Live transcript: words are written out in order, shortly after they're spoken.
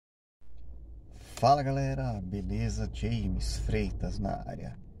Fala galera, beleza? James Freitas na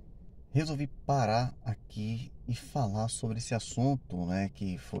área. Resolvi parar aqui e falar sobre esse assunto, né,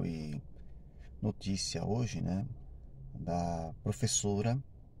 que foi notícia hoje, né, da professora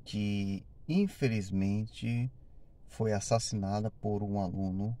que infelizmente foi assassinada por um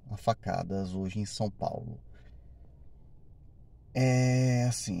aluno a facadas hoje em São Paulo. É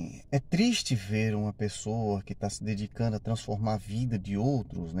assim, é triste ver uma pessoa que está se dedicando a transformar a vida de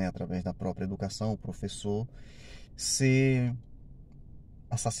outros, né, através da própria educação, o professor, ser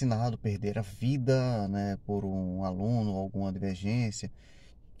assassinado, perder a vida, né, por um aluno, alguma divergência,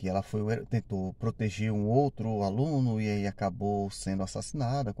 que ela tentou proteger um outro aluno e aí acabou sendo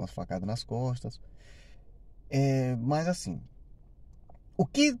assassinada com as facadas nas costas. Mas assim, o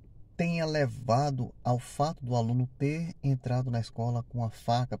que tenha levado ao fato do aluno ter entrado na escola com a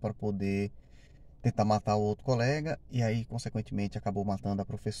faca para poder tentar matar o outro colega e aí, consequentemente, acabou matando a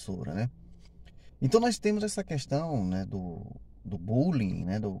professora, né? Então nós temos essa questão, né, do bullying,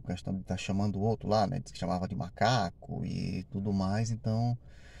 né, do questão de estar chamando o outro lá, né, que chamava de macaco e tudo mais. Então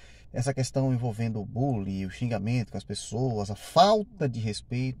essa questão envolvendo o bullying, o xingamento com as pessoas, a falta de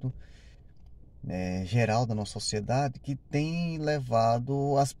respeito, geral da nossa sociedade, que tem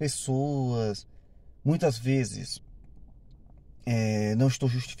levado as pessoas, muitas vezes, não estou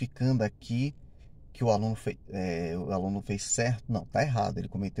justificando aqui que o aluno fez certo. Não, está errado. Ele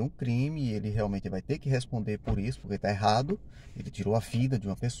cometeu um crime e ele realmente vai ter que responder por isso, porque está errado. Ele tirou a vida de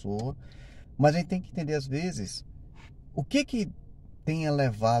uma pessoa. Mas a gente tem que entender, às vezes, o que tenha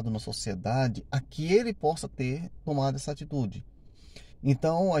levado na sociedade a que ele possa ter tomado essa atitude.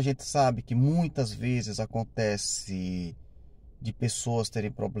 Então, a gente sabe que muitas vezes acontece de pessoas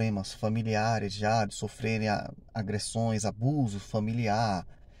terem problemas familiares já, de sofrerem agressões, abuso familiar,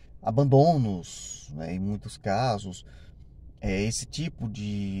 abandonos, né, em muitos casos. Esse tipo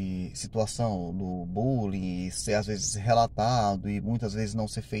de situação do bullying ser às vezes relatado e muitas vezes não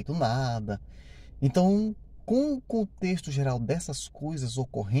ser feito nada. Então, com o contexto geral dessas coisas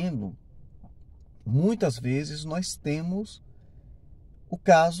ocorrendo, muitas vezes nós temos o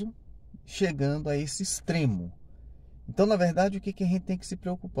caso chegando a esse extremo. Então, na verdade, o que a gente tem que se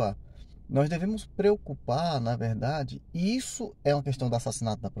preocupar? Nós devemos preocupar, na verdade, e isso é uma questão do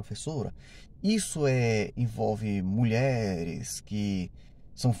assassinato da professora. Isso envolve mulheres que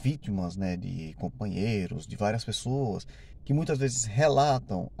são vítimas, né, de companheiros, de várias pessoas, que muitas vezes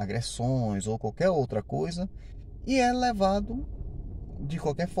relatam agressões ou qualquer outra coisa, e é levado de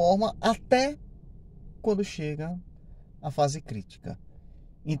qualquer forma até quando chega a fase crítica.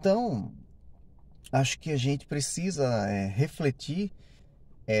 Então, acho que a gente precisa refletir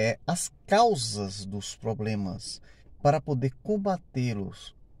as causas dos problemas para poder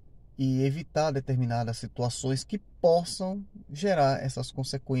combatê-los e evitar determinadas situações que possam gerar essas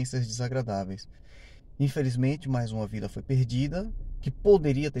consequências desagradáveis. Infelizmente, mais uma vida foi perdida, que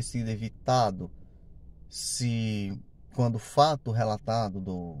poderia ter sido evitado se, quando o fato relatado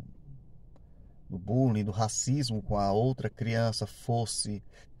do bullying, do racismo com a outra criança fosse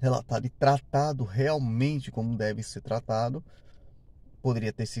relatado e tratado realmente como deve ser tratado,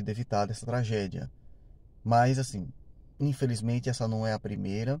 poderia ter sido evitada essa tragédia. Mas, assim, infelizmente essa não é a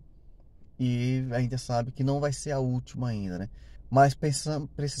primeira e ainda sabe que não vai ser a última ainda, né? Mas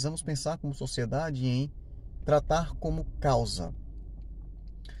precisamos pensar como sociedade em tratar como causa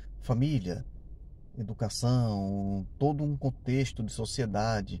família, educação, todo um contexto de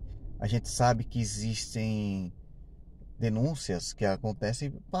sociedade. A gente sabe que existem denúncias que acontecem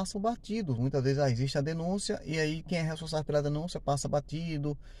e passam batidos. Muitas vezes existe a denúncia e aí quem é responsável pela denúncia passa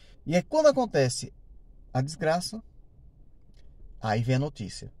batido. E aí quando acontece a desgraça, aí vem a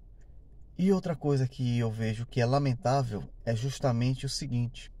notícia. E outra coisa que eu vejo que é lamentável é justamente o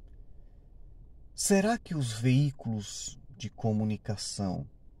seguinte: será que os veículos de comunicação,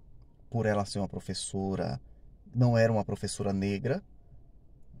 por ela ser uma professora, não era uma professora negra,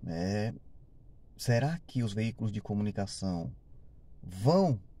 né? Será que os veículos de comunicação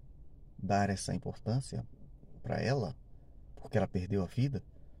vão dar essa importância para ela, porque ela perdeu a vida?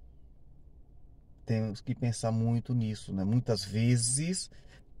 Temos que pensar muito nisso, né? Muitas vezes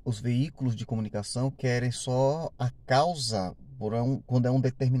os veículos de comunicação querem só a causa quando é um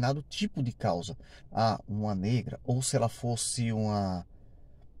determinado tipo de causa. Uma negra, ou se ela fosse uma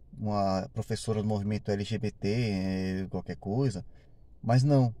professora do movimento LGBT, qualquer coisa, mas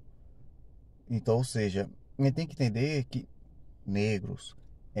não. Então, ou seja, a gente tem que entender que negros,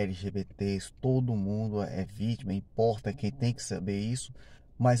 LGBTs, todo mundo é vítima, importa, quem tem que saber isso,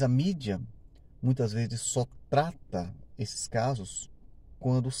 mas a mídia muitas vezes só trata esses casos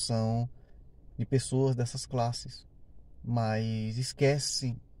quando são de pessoas dessas classes, mas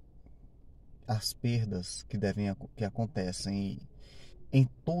esquece as perdas que acontecem em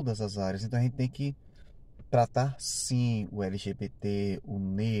todas as áreas. Então a gente tem que tratar sim o LGBT, o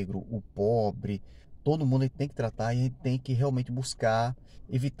negro, o pobre, todo mundo a gente tem que tratar, e a gente tem que realmente buscar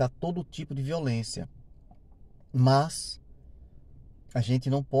evitar todo tipo de violência. Mas a gente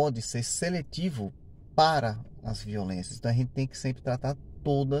não pode ser seletivo para as violências. Então a gente tem que sempre tratar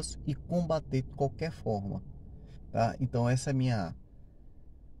todas e combater de qualquer forma, tá? Então essa é a minha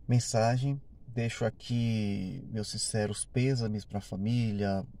mensagem. Deixo aqui meus sinceros pêsames para a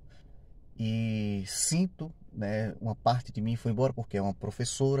família, e sinto, né, uma parte de mim foi embora porque é uma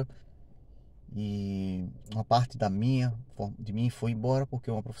professora, e uma parte de mim foi embora porque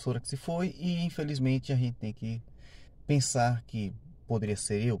é uma professora que se foi, e infelizmente a gente tem que pensar que poderia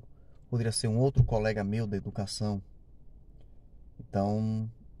ser eu, poderia ser um outro colega meu da educação.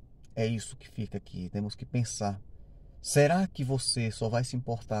 Então é isso que fica aqui, temos que pensar. Será que você só vai se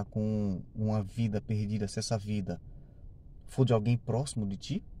importar com uma vida perdida se essa vida for de alguém próximo de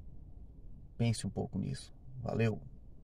ti? Pense um pouco nisso. Valeu!